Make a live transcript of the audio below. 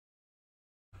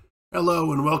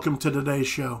Hello and welcome to today's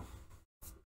show.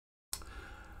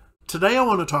 Today I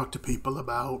want to talk to people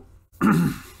about,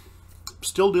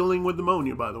 still dealing with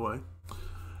pneumonia by the way.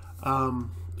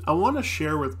 I want to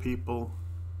share with people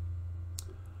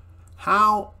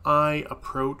how I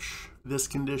approach this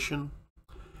condition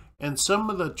and some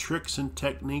of the tricks and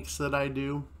techniques that I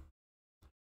do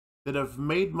that have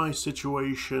made my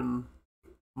situation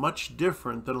much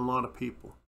different than a lot of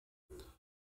people.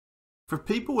 For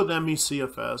people with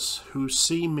MECFS who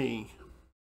see me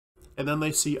and then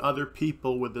they see other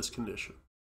people with this condition,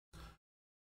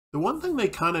 the one thing they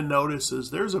kind of notice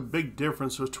is there's a big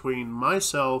difference between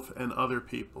myself and other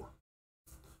people.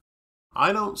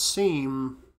 I don't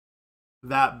seem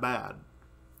that bad,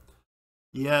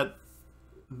 yet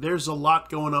there's a lot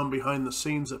going on behind the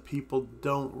scenes that people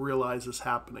don't realize is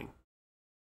happening.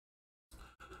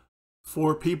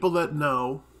 For people that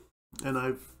know, and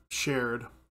I've shared,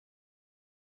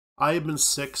 I have been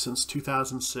sick since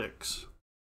 2006.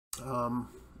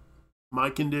 My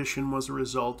condition was a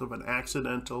result of an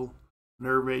accidental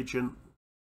nerve agent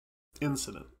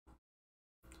incident.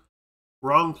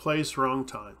 Wrong place, wrong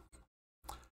time.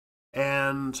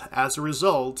 And as a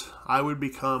result, I would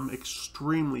become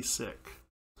extremely sick.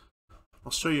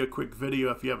 I'll show you a quick video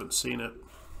if you haven't seen it.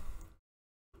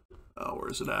 Oh,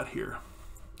 where is it at here?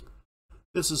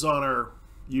 This is on our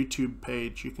YouTube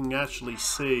page. You can actually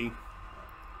see.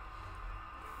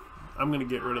 I'm going to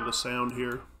get rid of the sound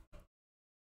here.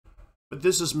 But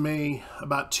this is me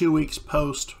about 2 weeks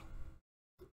post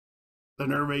the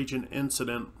nerve agent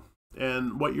incident.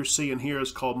 And what you're seeing here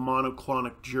is called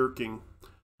monoclonic jerking.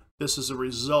 This is a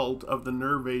result of the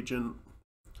nerve agent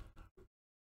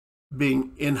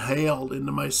being inhaled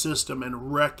into my system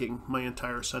and wrecking my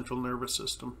entire central nervous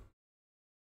system.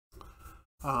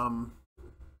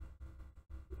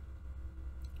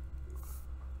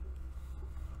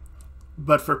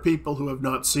 But for people who have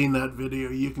not seen that video,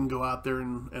 you can go out there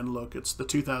and look. It's the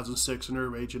 2006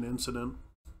 nerve agent incident.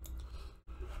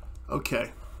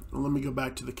 Okay, well, let me go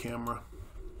back to the camera.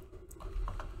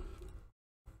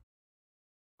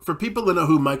 For people that know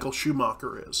who Michael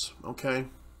Schumacher is, okay?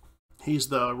 He's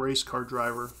the race car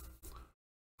driver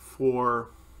for,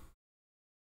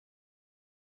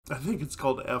 I think it's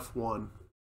called F1,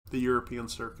 the European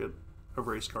circuit of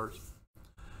race cars.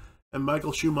 And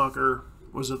Michael Schumacher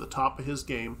was at the top of his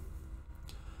game,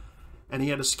 and he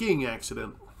had a skiing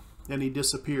accident, and he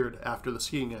disappeared after the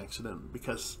skiing accident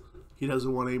because he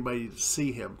doesn't want anybody to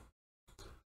see him.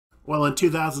 Well, in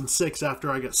 2006,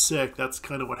 after I got sick, that's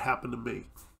kind of what happened to me.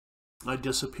 I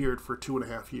disappeared for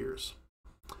 2.5 years,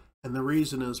 and the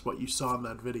reason is what you saw in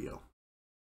that video.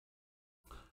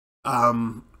 I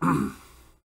owned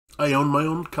my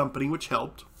own company, which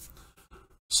helped,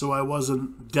 so I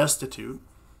wasn't destitute.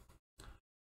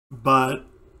 But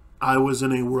I was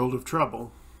in a world of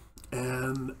trouble,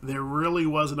 and there really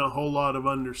wasn't a whole lot of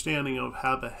understanding of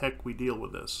how the heck we deal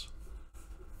with this,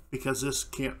 because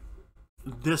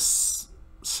this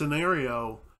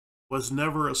scenario was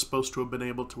never supposed to have been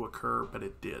able to occur, but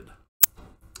it did.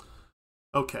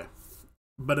 Okay,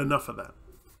 but enough of that.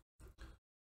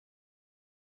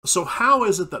 So how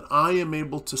is it that I am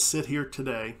able to sit here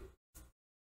today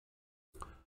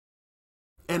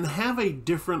and have a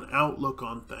different outlook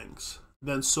on things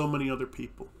than so many other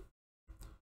people?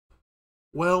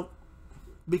 Well,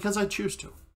 because I choose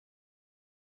to.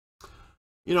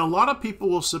 You know, a lot of people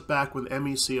will sit back with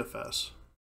MECFS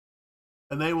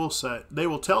and they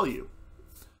will tell you,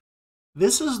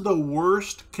 this is the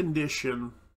worst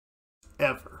condition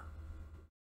ever.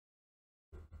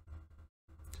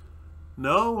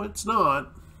 No, it's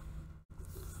not.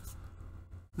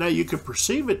 Now, you could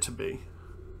perceive it to be.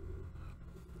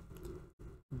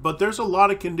 But there's a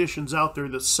lot of conditions out there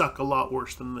that suck a lot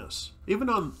worse than this, even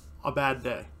on a bad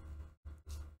day.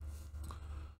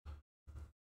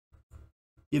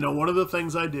 You know, one of the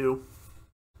things I do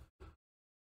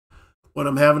when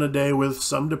I'm having a day with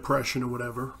some depression or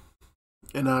whatever,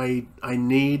 and I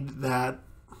need that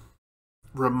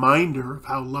reminder of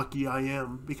how lucky I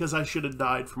am, because I should have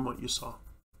died from what you saw.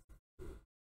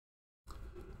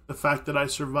 The fact that I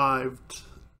survived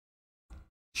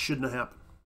shouldn't have happened.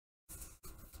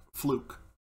 Fluke.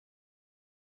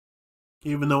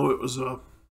 Even though it was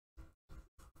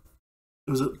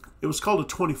called a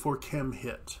 24 chem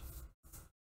hit,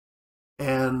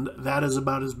 and that is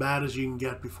about as bad as you can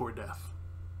get before death.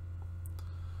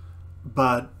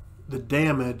 But the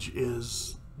damage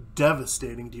is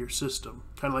devastating to your system,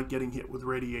 kind of like getting hit with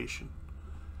radiation.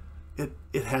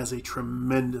 It has a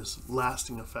tremendous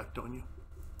lasting effect on you.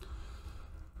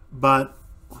 But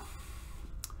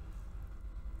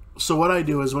so what I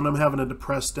do is when I'm having a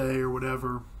depressed day or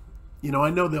whatever, You know,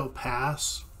 I know they'll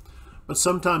pass, but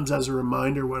sometimes as a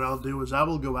reminder, what I'll do is I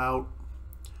will go out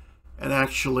and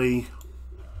actually,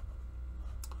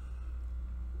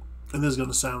 and this is going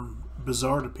to sound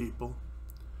bizarre to people,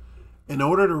 in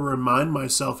order to remind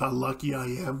myself how lucky I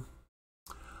am,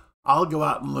 I'll go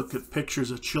out and look at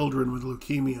pictures of children with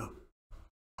leukemia.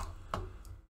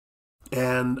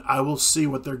 And I will see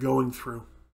what they're going through.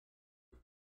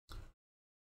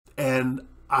 And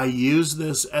I use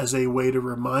this as a way to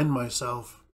remind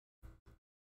myself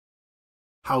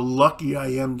how lucky I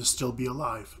am to still be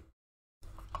alive.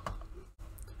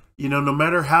 You know, no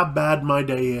matter how bad my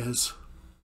day is,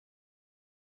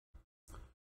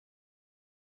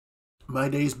 my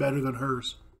day's better than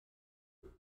hers.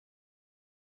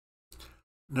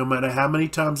 No matter how many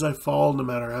times I fall, no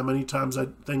matter how many times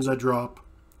things I drop,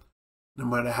 no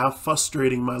matter how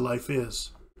frustrating my life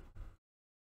is,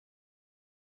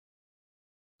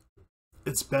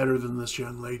 it's better than this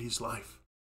young lady's life.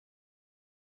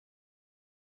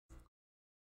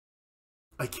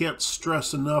 I can't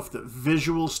stress enough that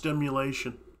visual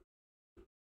stimulation,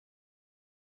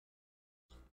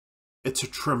 it's a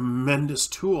tremendous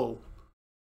tool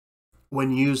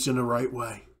when used in the right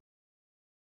way.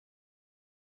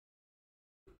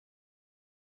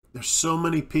 There's so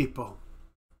many people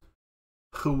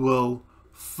who will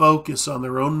focus on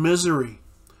their own misery,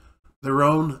 their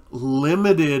own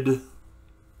limited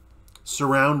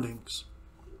surroundings.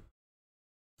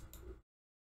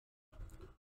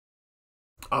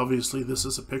 Obviously, this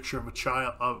is a picture of a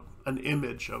child, of an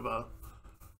image of a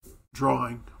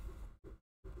drawing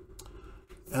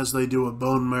as they do a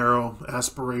bone marrow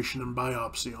aspiration and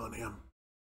biopsy on him.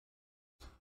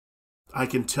 I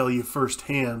can tell you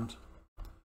firsthand,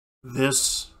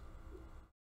 this,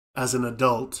 as an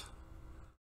adult,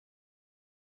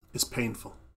 is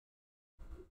painful.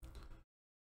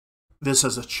 This,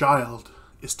 as a child,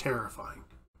 is terrifying.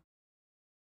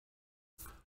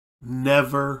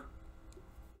 Never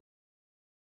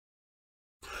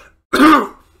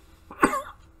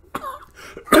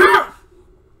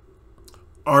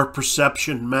our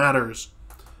perception matters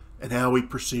and how we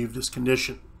perceive this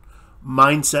condition.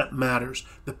 Mindset matters.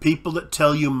 The people that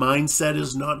tell you mindset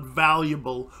is not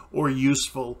valuable or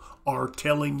useful are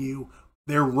telling you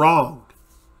they're wrong.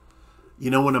 You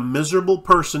know, when a miserable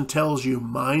person tells you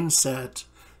mindset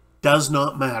does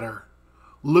not matter,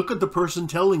 look at the person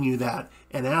telling you that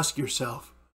and ask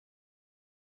yourself,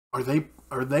 are they,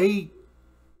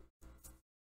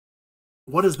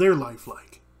 what is their life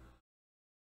like?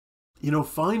 You know,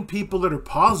 find people that are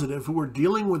positive who are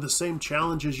dealing with the same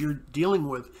challenges you're dealing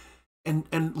with,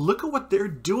 and look at what they're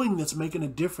doing that's making a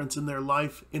difference in their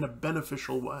life in a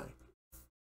beneficial way.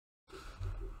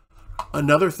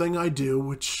 Another thing I do,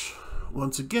 which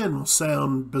once again will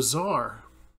sound bizarre,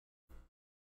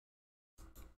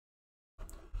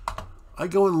 I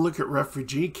go and look at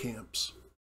refugee camps.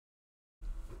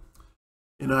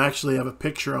 And I actually have a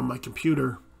picture on my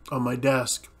computer, on my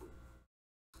desk,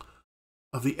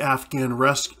 of the Afghan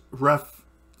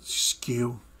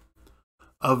rescue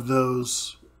of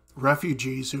those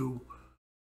refugees who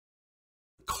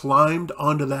climbed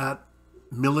onto that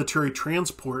military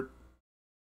transport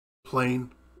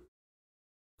plane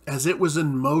as it was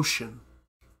in motion,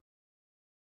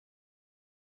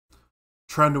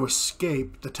 trying to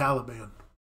escape the Taliban.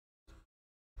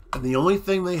 And the only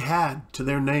thing they had to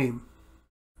their name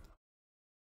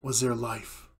was their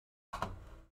life.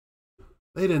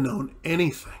 They didn't own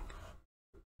anything.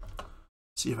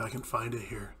 See if I can find it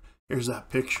here. Here's that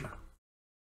picture.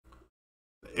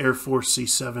 The Air Force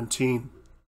C-17.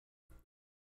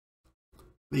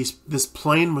 This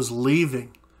plane was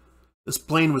leaving. This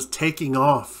plane was taking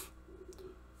off.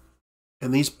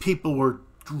 And these people were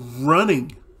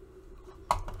running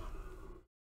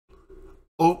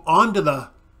onto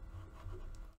the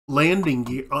landing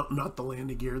gear. Not the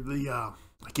landing gear.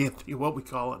 I can't think of what we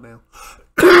call it now.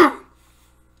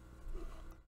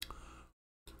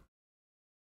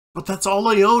 But that's all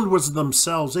they owned was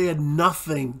themselves. They had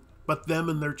nothing but them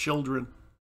and their children.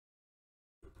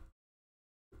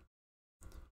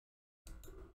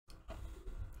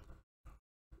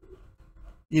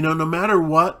 You know, no matter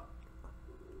what,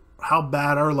 how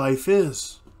bad our life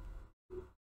is,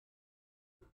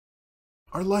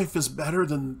 our life is better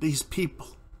than these people,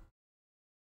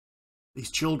 these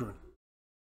children.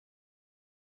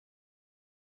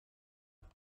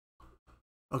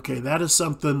 Okay, that is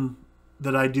something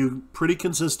that I do pretty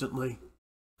consistently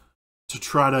to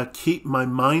try to keep my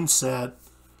mindset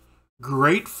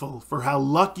grateful for how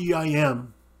lucky I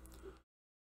am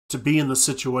to be in the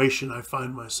situation I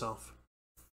find myself.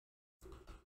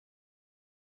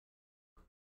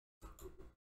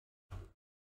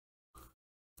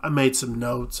 I made some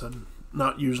notes. I'm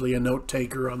not usually a note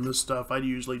taker on this stuff. I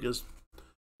usually just,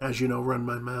 as you know, run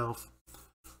my mouth.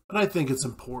 But I think it's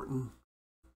important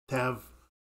to have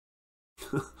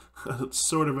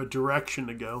sort of a direction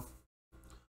to go.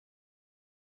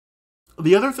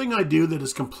 The other thing I do that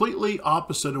is completely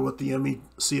opposite of what the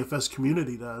MECFS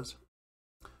community does,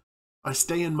 I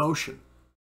stay in motion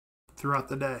throughout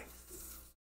the day.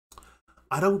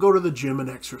 I don't go to the gym and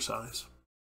exercise.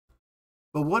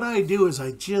 But what I do is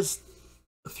I just,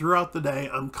 throughout the day,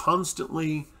 I'm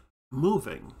constantly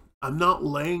moving. I'm not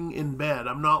laying in bed.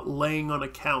 I'm not laying on a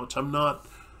couch. I'm not,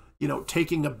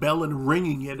 taking a bell and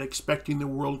ringing it, expecting the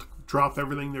world to drop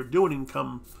everything they're doing and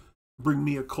come bring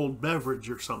me a cold beverage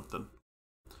or something.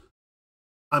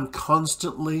 I'm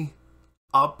constantly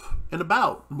up and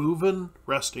about, moving,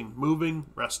 resting, moving,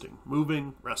 resting,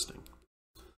 moving, resting.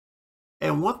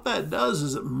 And what that does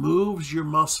is it moves your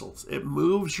muscles, it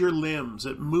moves your limbs,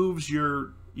 it moves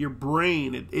your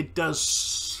brain. It does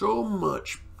so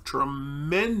much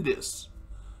tremendous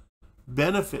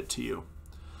benefit to you.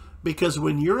 Because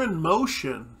when you're in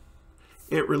motion,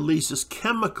 it releases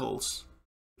chemicals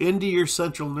into your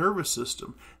central nervous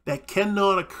system that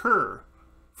cannot occur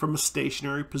from a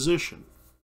stationary position.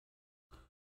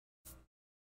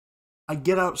 I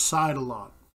get outside a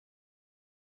lot.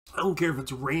 I don't care if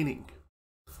it's raining.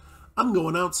 I'm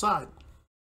going outside.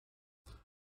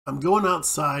 I'm going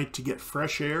outside to get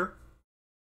fresh air.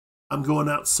 I'm going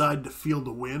outside to feel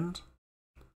the wind.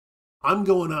 I'm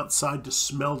going outside to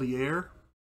smell the air.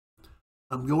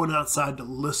 I'm going outside to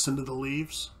listen to the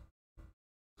leaves.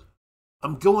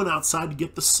 I'm going outside to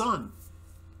get the sun.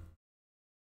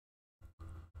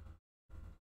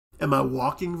 Am I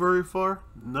walking very far?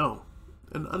 No.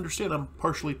 And understand, I'm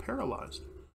partially paralyzed.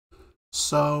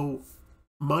 So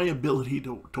my ability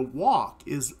to walk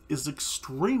is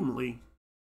extremely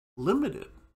limited.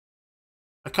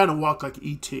 I kind of walk like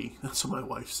E.T. That's what my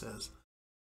wife says.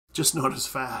 Just not as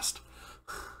fast.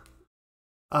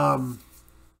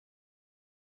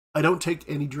 I don't take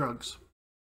any drugs.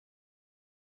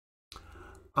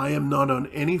 I am not on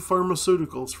any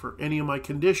pharmaceuticals for any of my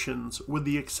conditions, with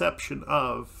the exception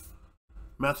of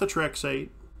methotrexate,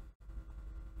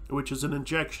 which is an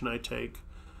injection I take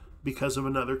because of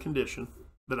another condition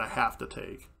that I have to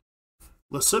take.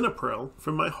 Lisinopril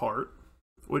for my heart,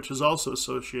 which is also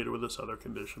associated with this other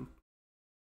condition.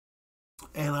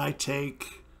 And I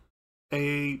take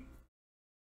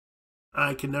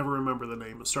I can never remember the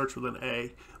name. It starts with an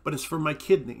A, but it's for my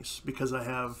kidneys because I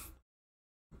have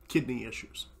kidney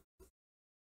issues.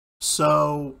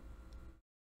 So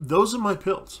those are my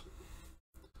pills.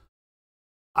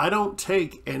 I don't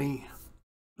take any.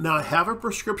 Now, I have a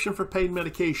prescription for pain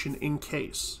medication in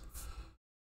case,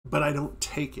 but I don't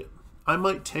take it. I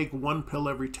might take one pill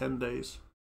every 10 days,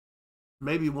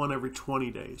 maybe one every 20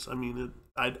 days. I mean,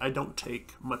 I don't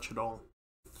take much at all.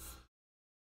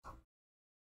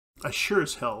 I sure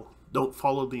as hell don't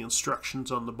follow the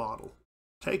instructions on the bottle.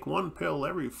 Take one pill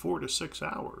every 4 to 6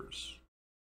 hours.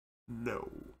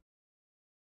 No.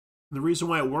 The reason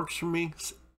why it works for me,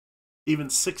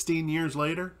 even 16 years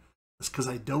later, is because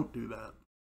I don't do that.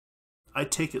 I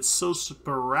take it so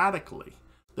sporadically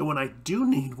that when I do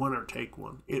need one or take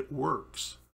one, it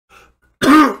works.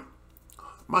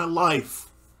 My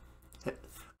life,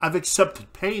 I've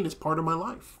accepted pain as part of my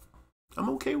life. I'm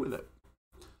okay with it.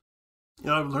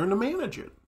 I've learned to manage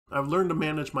it. I've learned to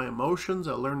manage my emotions.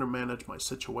 I've learned to manage my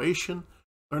situation.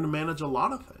 I've learned to manage a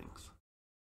lot of things.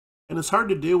 And it's hard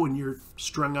to do when you're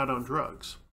strung out on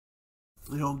drugs.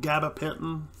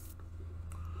 Gabapentin,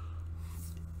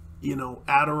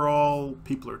 Adderall,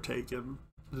 people are taking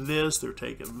this, they're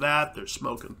taking that, they're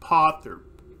smoking pot, they're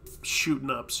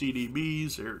shooting up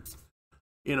CDBs, they're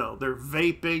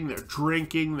vaping, they're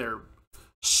drinking, they're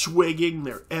swigging,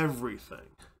 they're everything.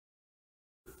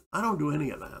 I don't do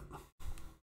any of that.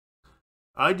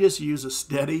 I just use a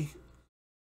steady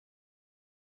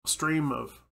stream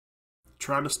of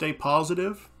trying to stay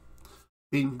positive,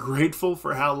 being grateful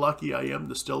for how lucky I am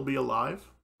to still be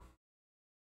alive,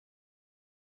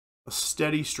 a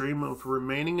steady stream of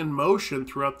remaining in motion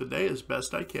throughout the day as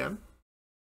best I can,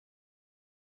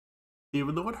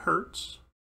 even though it hurts,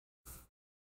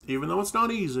 even though it's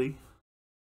not easy.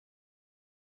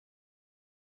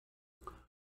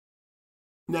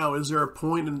 Now, is there a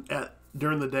point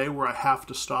during the day where I have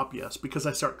to stop? Yes, because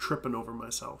I start tripping over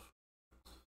myself.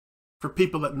 For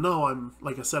people that know,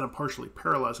 like I said, I'm partially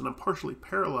paralyzed, and I'm partially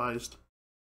paralyzed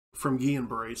from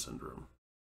Guillain-Barré syndrome.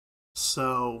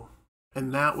 So,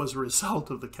 and that was a result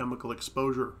of the chemical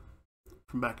exposure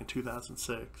from back in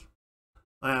 2006.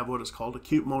 I have what is called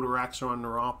acute motor axon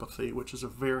neuropathy, which is a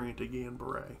variant of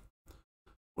Guillain-Barré.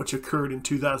 which occurred in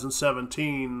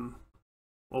 2017.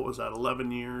 What was that,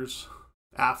 11 years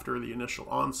after the initial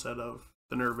onset of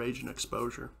the nerve agent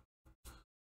exposure.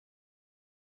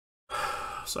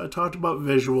 So I talked about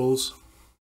visuals,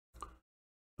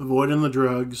 avoiding the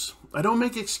drugs. I don't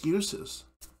make excuses.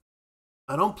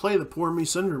 I don't play the poor me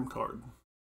syndrome card.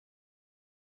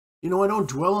 I don't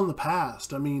dwell on the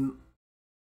past. I mean,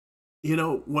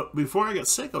 before I got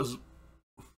sick, I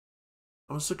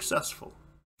was successful.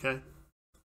 Okay.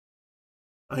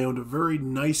 I owned a very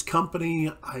nice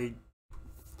company. I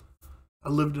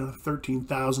lived in a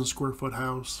 13,000 square foot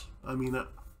house. I mean,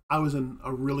 I was in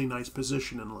a really nice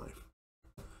position in life.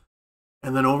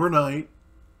 And then overnight,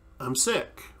 I'm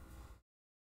sick.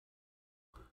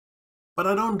 But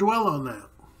I don't dwell on that.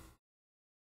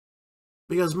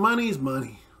 Because money's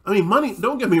money. I mean, money,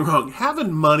 don't get me wrong,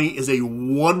 having money is a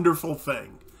wonderful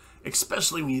thing,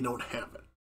 especially when you don't have it.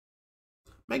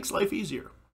 Makes life easier.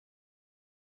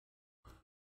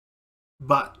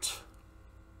 But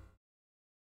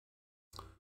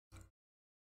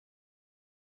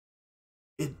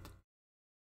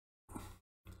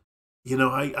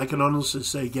I can honestly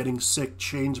say getting sick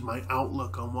changed my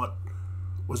outlook on what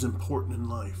was important in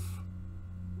life.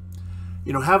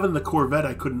 Having the Corvette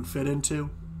I couldn't fit into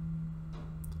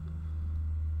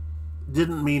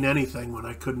didn't mean anything when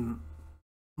I couldn't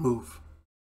move.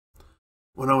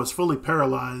 When I was fully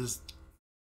paralyzed,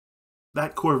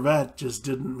 that Corvette just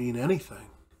didn't mean anything.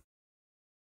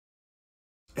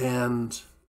 And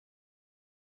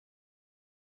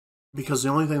because the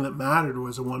only thing that mattered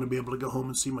was I wanted to be able to go home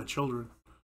and see my children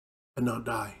and not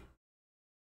die.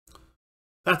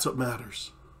 That's what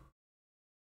matters.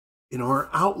 Our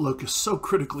outlook is so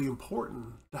critically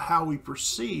important to how we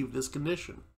perceive this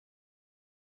condition.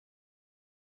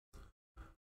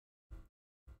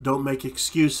 Don't make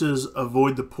excuses.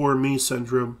 Avoid the poor me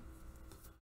syndrome.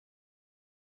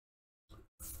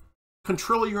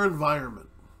 Control your environment.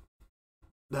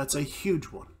 That's a huge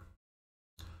one.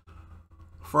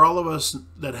 For all of us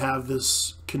that have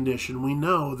this condition, we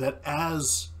know that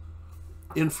as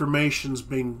information's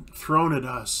being thrown at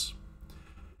us,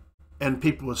 and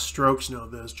people with strokes know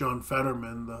this, John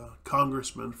Fetterman, the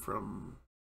congressman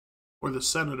or the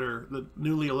senator, the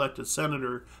newly elected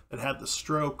senator that had the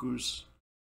stroke, who's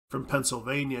from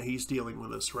Pennsylvania, he's dealing with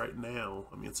this right now.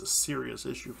 I mean, it's a serious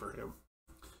issue for him.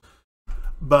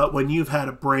 But when you've had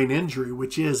a brain injury,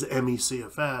 which is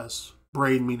MECFS,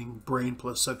 brain meaning brain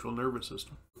plus central nervous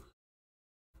system,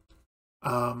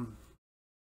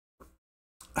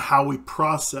 how we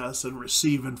process and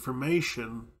receive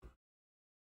information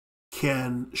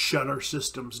can shut our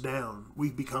systems down. We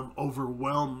become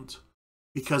overwhelmed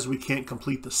because we can't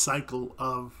complete the cycle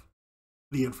of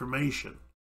the information.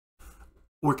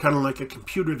 We're kind of like a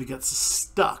computer that gets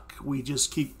stuck. We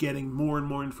just keep getting more and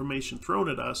more information thrown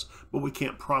at us, but we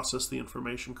can't process the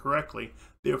information correctly.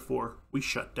 Therefore, we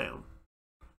shut down.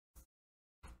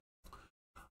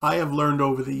 I have learned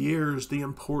over the years the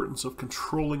importance of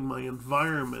controlling my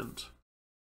environment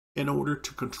in order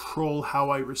to control how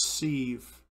I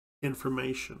receive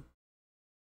information.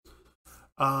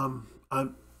 I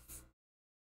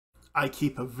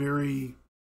keep a very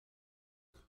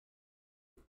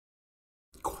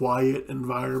quiet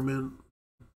environment.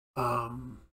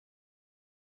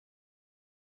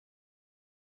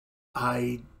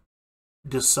 I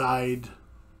decide,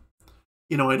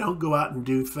 I don't go out and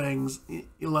do things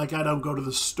like I don't go to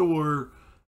the store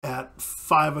at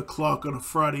 5 o'clock on a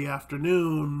Friday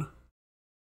afternoon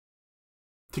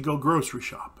to go grocery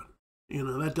shopping.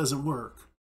 That doesn't work.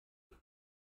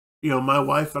 My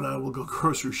wife and I will go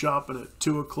grocery shopping at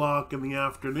 2 o'clock in the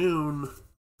afternoon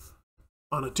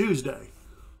on a Tuesday.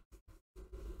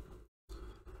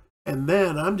 And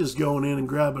then I'm just going in and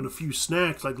grabbing a few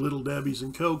snacks like Little Debbie's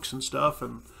and Cokes and stuff,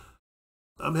 and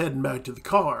I'm heading back to the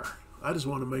car. I just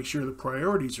want to make sure the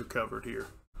priorities are covered here.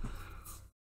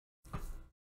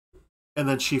 And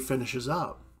then she finishes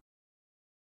up.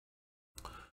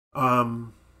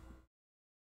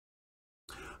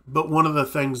 But one of the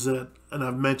things that, and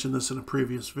I've mentioned this in a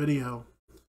previous video,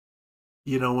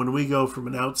 when we go from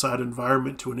an outside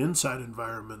environment to an inside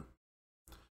environment,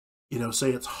 say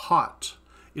it's hot,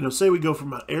 say we go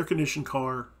from an air-conditioned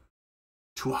car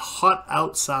to a hot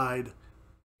outside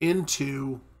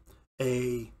into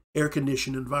a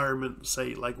air-conditioned environment,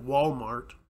 say like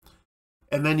Walmart,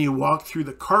 and then you walk through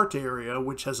the cart area,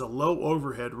 which has a low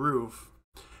overhead roof,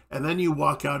 and then you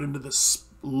walk out into this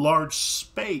large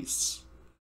space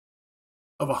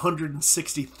of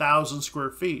 160,000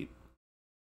 square feet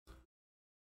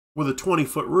with a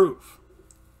 20-foot roof.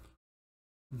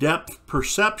 Depth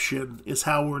perception is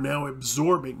how we're now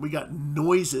absorbing. We got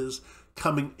noises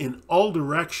coming in all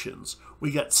directions.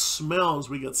 We got smells,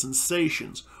 we got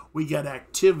sensations, we got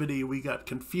activity, we got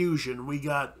confusion,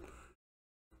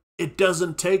 it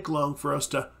doesn't take long for us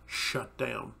to shut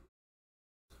down.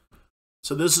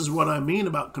 So this is what I mean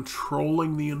about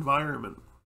controlling the environment.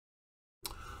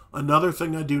 Another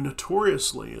thing I do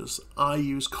notoriously is I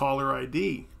use caller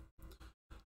ID.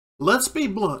 Let's be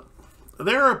blunt.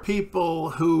 There are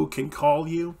people who can call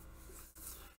you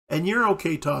and you're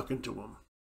okay talking to them.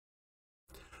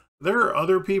 There are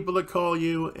other people that call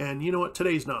you and you know what,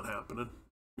 today's not happening.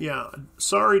 Yeah,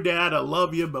 sorry Dad, I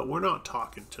love you, but we're not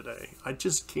talking today. I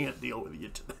just can't deal with you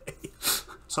today.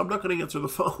 So I'm not going to answer the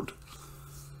phone.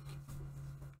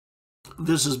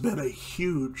 This has been a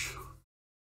huge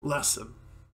lesson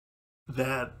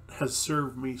that has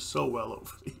served me so well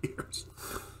over the years.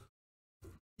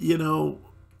 You know,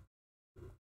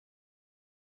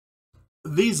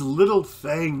 these little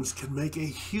things can make a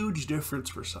huge difference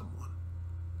for someone.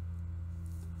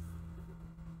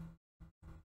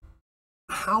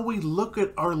 How we look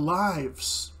at our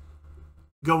lives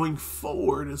going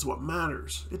forward is what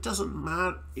matters. It doesn't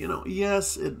matter, you know,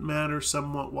 yes, it matters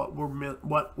somewhat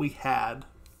what we had.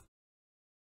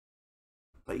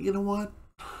 But you know what?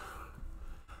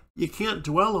 You can't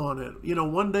dwell on it. You know,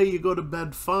 one day you go to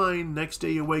bed fine, next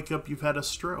day you wake up, you've had a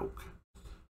stroke.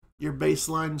 Your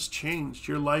baseline's changed.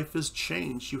 Your life has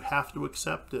changed. You have to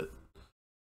accept it.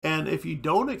 And if you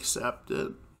don't accept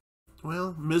it,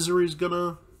 well, misery's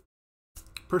gonna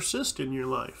persist in your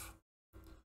life.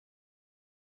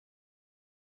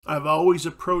 I've always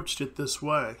approached it this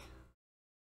way,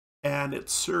 and it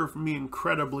served me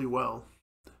incredibly well.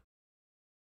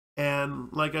 And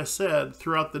like I said,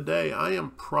 throughout the day, I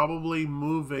am probably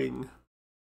moving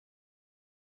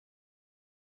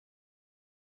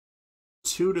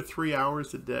 2 to 3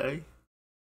 hours a day.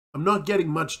 I'm not getting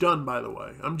much done, by the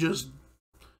way. I'm just,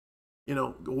 you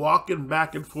know, walking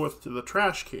back and forth to the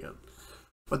trash can.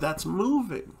 But that's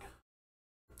moving.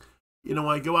 You know,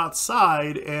 I go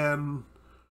outside and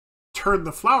turn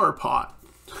the flower pot,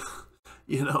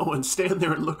 you know, and stand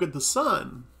there and look at the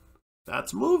sun.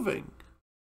 That's moving.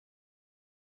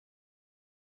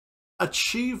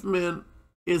 Achievement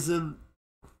isn't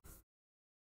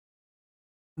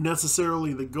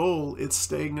necessarily the goal. It's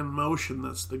staying in motion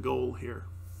that's the goal here.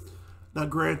 Now,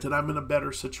 granted, I'm in a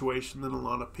better situation than a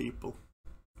lot of people.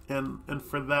 And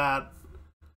for that,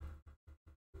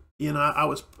 you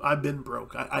know, I've been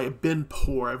broke. I've been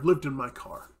poor. I've lived in my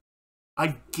car.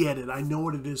 I get it. I know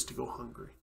what it is to go hungry.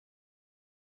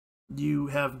 You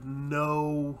have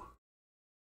no...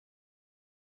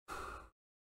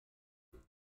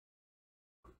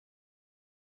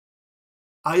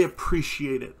 I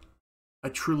appreciate it. I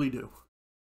truly do.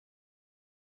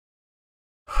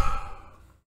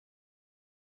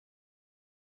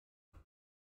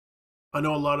 I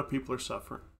know a lot of people are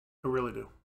suffering. I really do.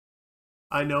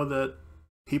 I know that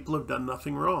people have done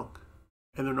nothing wrong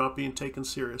and they're not being taken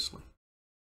seriously.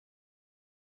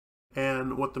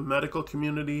 And what the medical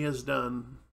community has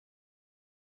done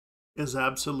is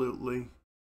absolutely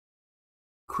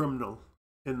criminal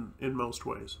in most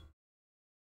ways.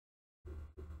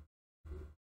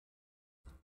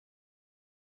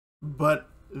 But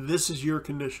this is your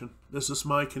condition. This is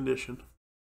my condition.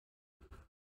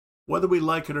 Whether we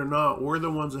like it or not, we're the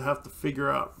ones that have to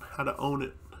figure out how to own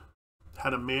it,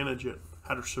 how to manage it,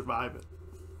 how to survive it.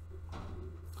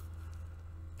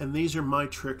 And these are my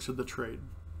tricks of the trade.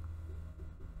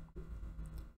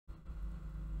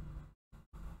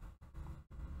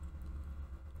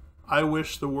 I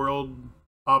wish the world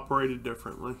operated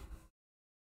differently.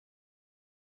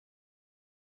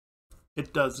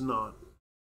 It does not.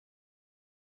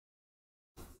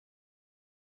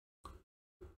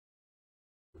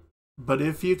 But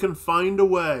if you can find a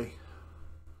way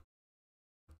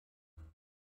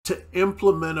to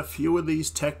implement a few of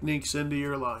these techniques into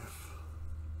your life,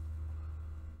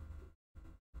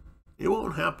 it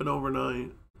won't happen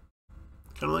overnight.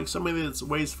 Kind of like somebody that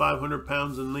weighs 500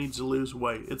 pounds and needs to lose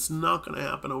weight. It's not going to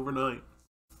happen overnight.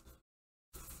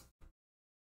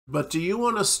 But do you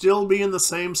want to still be in the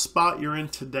same spot you're in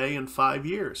today in 5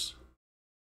 years?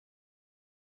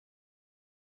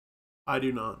 I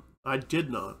do not. I did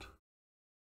not.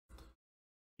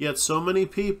 Yet so many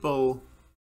people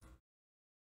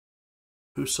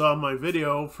who saw my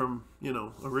video from, you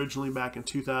know, originally back in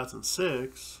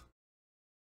 2006,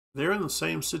 they're in the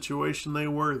same situation they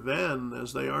were then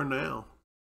as they are now.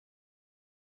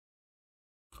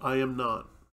 I am not.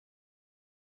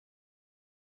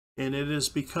 And it is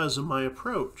because of my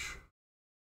approach.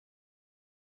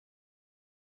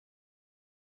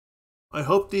 I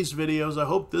hope this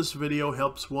video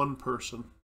helps one person.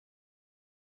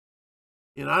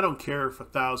 And I don't care if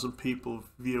 1,000 people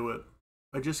view it.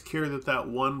 I just care that that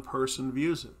one person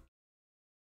views it,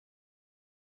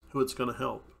 who it's going to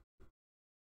help.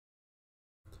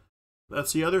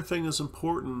 That's the other thing that's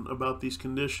important about these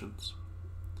conditions.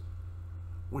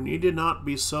 We need to not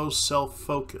be so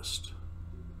self-focused.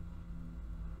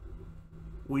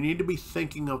 We need to be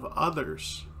thinking of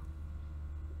others.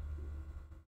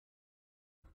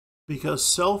 Because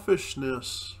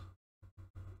selfishness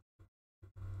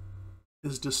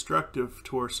is destructive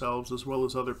to ourselves as well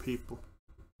as other people.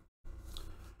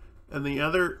 And the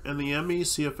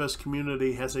MECFS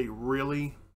community has a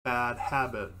really bad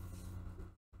habit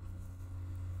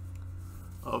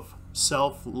of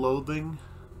self-loathing,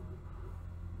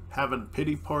 having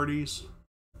pity parties,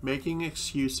 making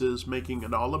excuses, making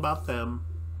it all about them,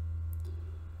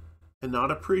 and not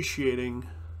appreciating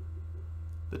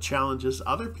the challenges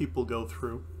other people go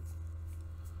through,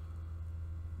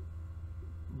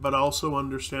 but also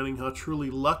understanding how truly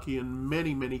lucky in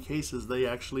many, many cases they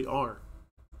actually are.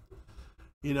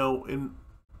 You know, and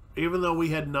even though we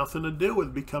had nothing to do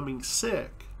with becoming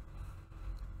sick,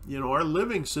 you know, our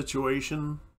living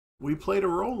situation, we played a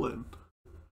role in.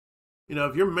 You know,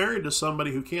 if you're married to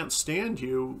somebody who can't stand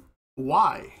you,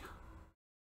 why?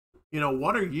 You know,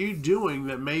 what are you doing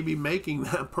that may be making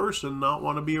that person not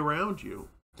want to be around you?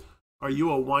 Are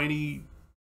you a whiny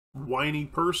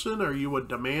person? Are you a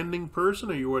demanding person?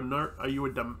 One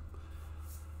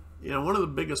of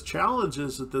the biggest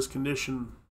challenges that this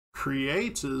condition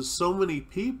creates is so many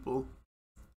people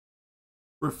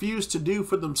refuse to do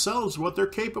for themselves what they're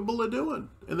capable of doing,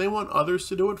 and they want others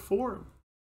to do it for them.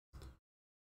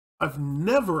 I've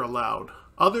never allowed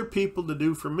other people to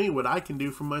do for me what I can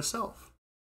do for myself.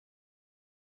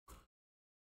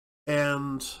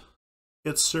 And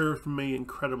it served me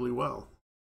incredibly well.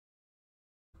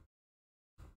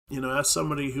 You know, as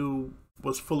somebody who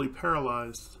was fully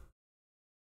paralyzed,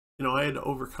 you know, I had to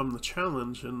overcome the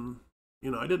challenge, and,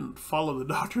 you know, I didn't follow the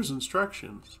doctor's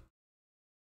instructions.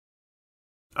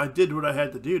 I did what I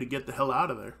had to do to get the hell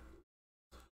out of there.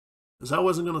 Because I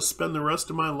wasn't going to spend the rest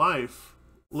of my life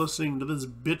listening to this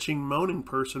bitching, moaning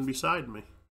person beside me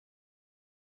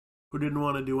who didn't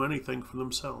want to do anything for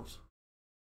themselves.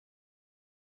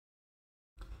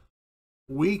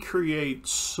 We create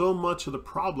so much of the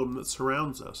problem that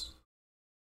surrounds us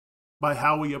by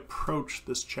how we approach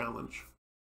this challenge.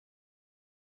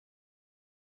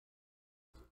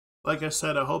 Like I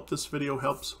said, I hope this video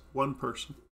helps one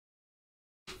person.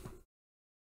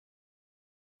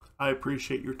 I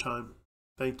appreciate your time.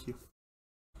 Thank you.